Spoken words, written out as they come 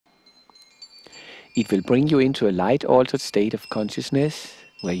It will bring you into a light altered state of consciousness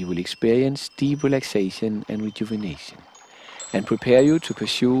where you will experience deep relaxation and rejuvenation, and prepare you to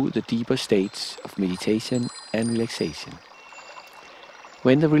pursue the deeper states of meditation and relaxation.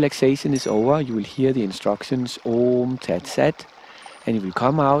 When the relaxation is over, you will hear the instructions Om Tat Sat, and you will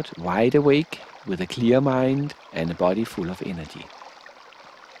come out wide awake with a clear mind and a body full of energy.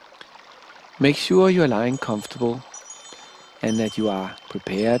 Make sure you are lying comfortable and that you are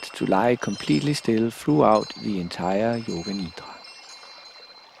prepared to lie completely still throughout the entire Yoga Nidra.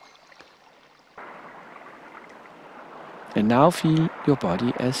 And now feel your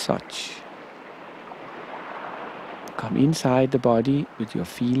body as such. Come inside the body with your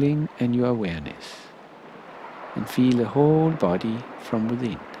feeling and your awareness, and feel the whole body from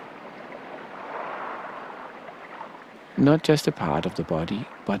within. Not just a part of the body,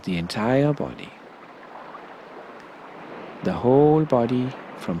 but the entire body. The whole body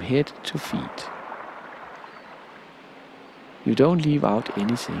from head to feet. You don't leave out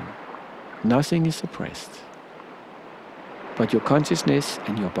anything. Nothing is suppressed. But your consciousness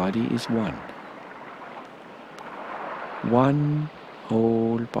and your body is one. One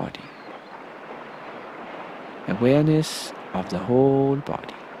whole body. Awareness of the whole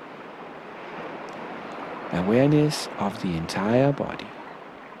body. Awareness of the entire body.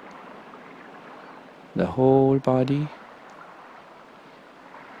 The whole body.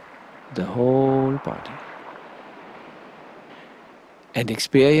 The whole body. And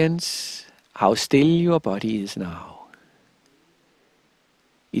experience how still your body is now.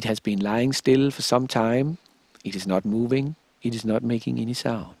 It has been lying still for some time. It is not moving. It is not making any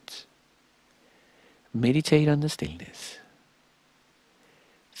sounds. Meditate on the stillness.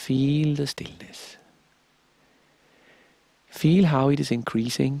 Feel the stillness. Feel how it is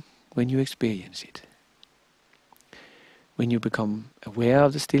increasing when you experience it. When you become aware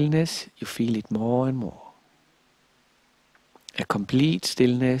of the stillness, you feel it more and more. A complete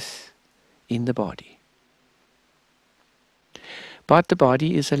stillness in the body. But the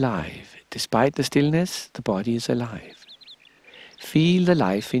body is alive. Despite the stillness, the body is alive. Feel the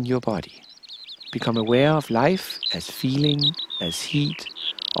life in your body. Become aware of life as feeling, as heat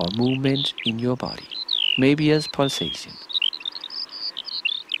or movement in your body. Maybe as pulsation.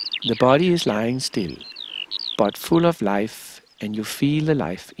 The body is lying still, but full of life, and you feel the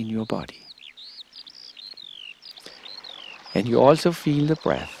life in your body. And you also feel the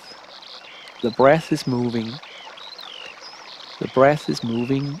breath. The breath is moving. The breath is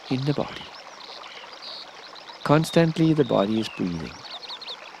moving in the body. Constantly the body is breathing.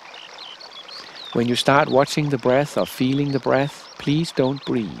 When you start watching the breath or feeling the breath, please don't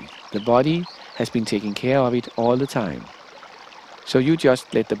breathe. The body has been taking care of it all the time. So you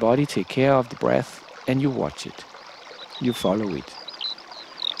just let the body take care of the breath and you watch it. You follow it.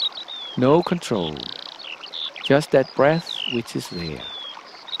 No control. Just that breath which is there.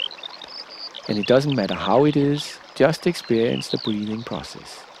 And it doesn't matter how it is, just experience the breathing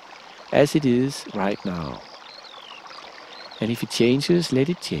process as it is right now. And if it changes, let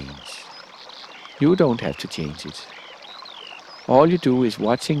it change. You don't have to change it. All you do is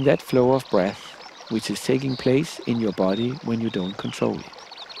watching that flow of breath which is taking place in your body when you don't control it.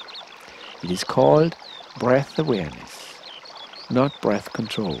 It is called breath awareness, not breath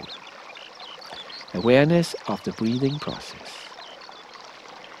control. Awareness of the breathing process.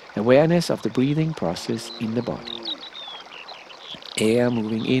 Awareness of the breathing process in the body. Air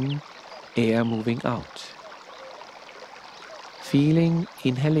moving in, air moving out. Feeling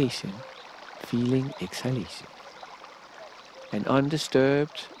inhalation, feeling exhalation. An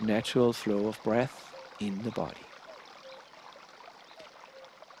undisturbed, natural flow of breath in the body.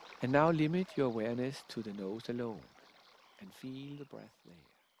 And now limit your awareness to the nose alone and feel the breath there.